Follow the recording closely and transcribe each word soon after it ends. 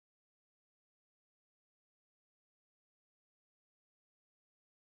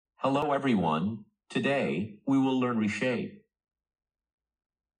Hello everyone, today, we will learn Reshape.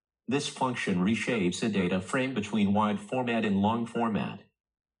 This function reshapes a data frame between wide format and long format.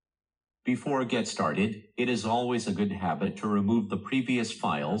 Before we get started, it is always a good habit to remove the previous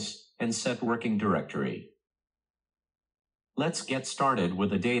files and set working directory. Let's get started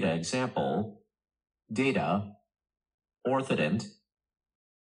with a data example. Data, orthodont,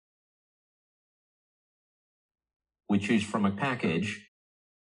 we choose from a package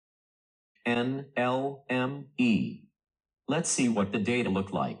NLME. Let's see what the data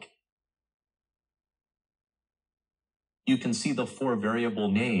look like. You can see the 4 variable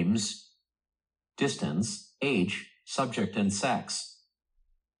names: distance, age, subject, and sex.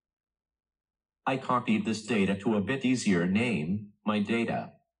 I copied this data to a bit easier name, my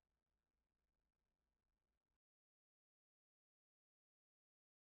data.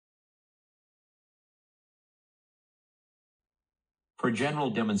 For general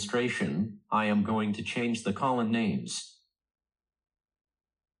demonstration, I am going to change the column names.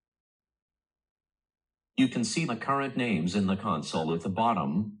 You can see the current names in the console at the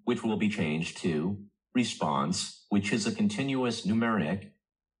bottom, which will be changed to response, which is a continuous numeric.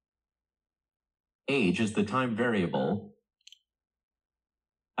 Age is the time variable.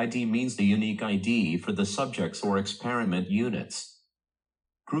 ID means the unique ID for the subjects or experiment units.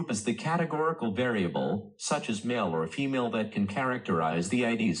 Group is the categorical variable, such as male or female, that can characterize the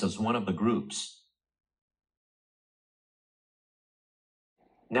IDs as one of the groups.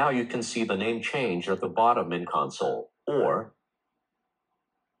 Now you can see the name change at the bottom in console, or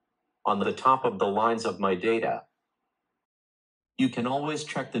on the top of the lines of my data. You can always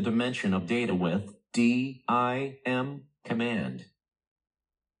check the dimension of data with dim command.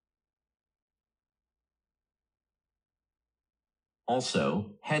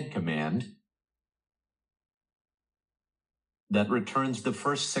 Also, head command that returns the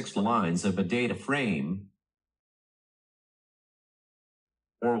first 6 lines of a data frame,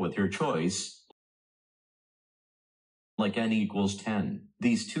 or with your choice, like n equals 10.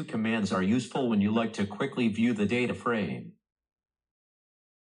 These 2 commands are useful when you like to quickly view the data frame.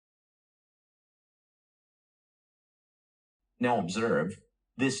 Now observe,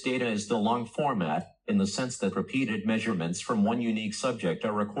 this data is the long format, in the sense that repeated measurements from one unique subject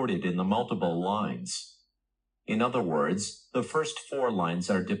are recorded in the multiple lines. In other words, the first 4 lines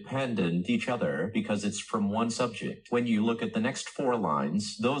are dependent each other because it's from one subject. When you look at the next 4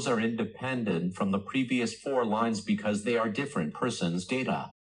 lines, those are independent from the previous 4 lines because they are different persons'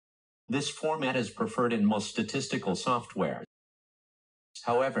 data. This format is preferred in most statistical software.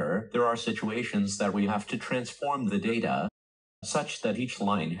 However, there are situations that we have to transform the data such that each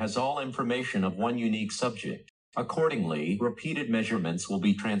line has all information of one unique subject. Accordingly, repeated measurements will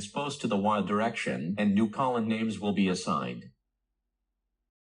be transposed to the Y direction and new column names will be assigned.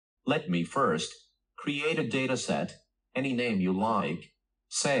 Let me first create a dataset, any name you like,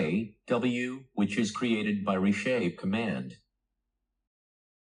 say W, which is created by Reshape command.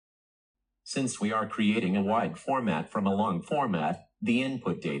 Since we are creating a wide format from a long format, the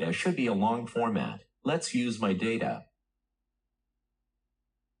input data should be a long format. Let's use my data.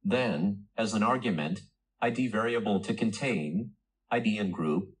 Then, as an argument, ID variable to contain ID and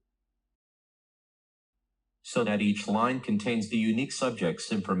group, so that each line contains the unique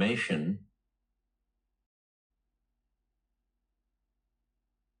subject's information.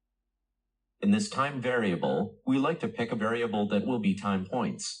 In this time variable, we like to pick a variable that will be time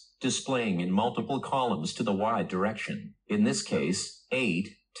points, displaying in multiple columns to the Y direction. In this case, 8,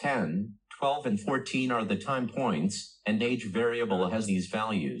 10, 12, and 14 are the time points, and age variable has these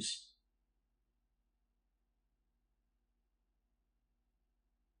values.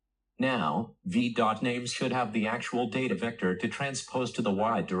 Now, v.names should have the actual data vector to transpose to the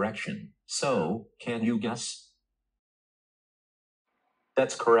Y direction. So, can you guess?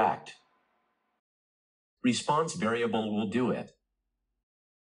 That's correct. Response variable will do it.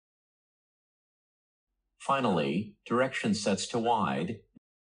 Finally, direction sets to wide.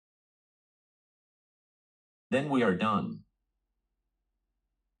 Then we are done.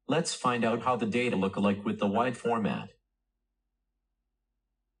 Let's find out how the data look like with the wide format.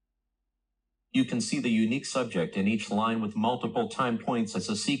 You can see the unique subject in each line with multiple time points as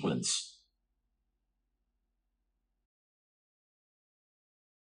a sequence.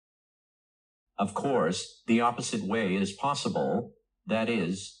 Of course, the opposite way is possible. That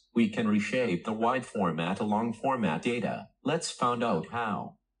is, we can reshape the wide format to long format data. Let's find out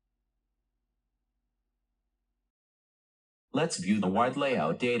how. Let's view the wide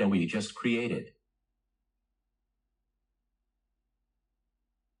layout data we just created.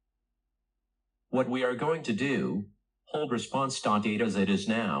 What we are going to do, hold response.data as it is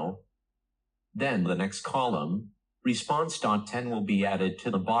now. Then the next column, response.10 will be added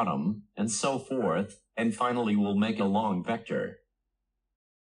to the bottom, and so forth, and finally we'll make a long vector.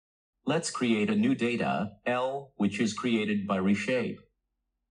 Let's create a new data, L, which is created by Reshape.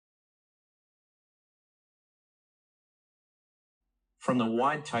 From the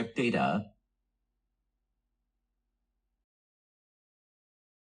wide type data,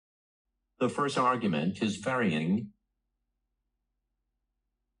 the first argument is varying.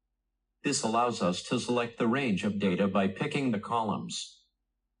 This allows us to select the range of data by picking the columns.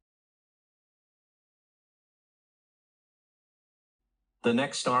 The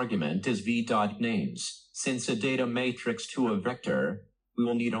next argument is v.names. Since a data matrix to a vector, we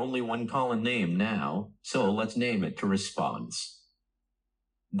will need only one column name now, so let's name it to response.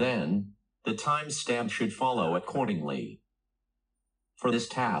 Then, the timestamp should follow accordingly. For this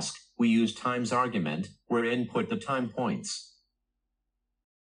task, we use times argument, where input the time points.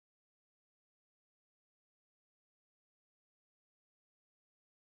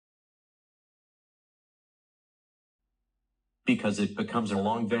 Because it becomes a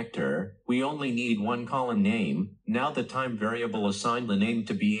long vector, we only need one column name. Now the time variable assigned the name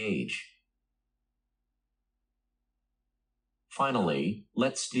to be age. Finally,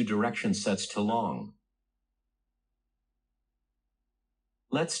 let's do direction sets to long.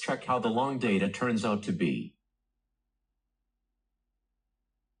 Let's check how the long data turns out to be.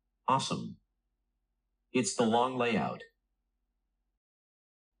 Awesome. It's the long layout.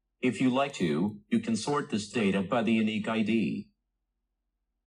 If you like to, you can sort this data by the unique ID.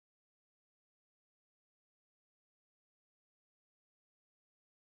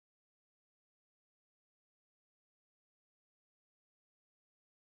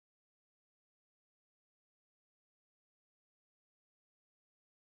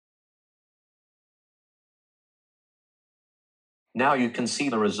 Now you can see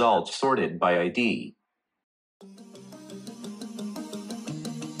the results sorted by ID.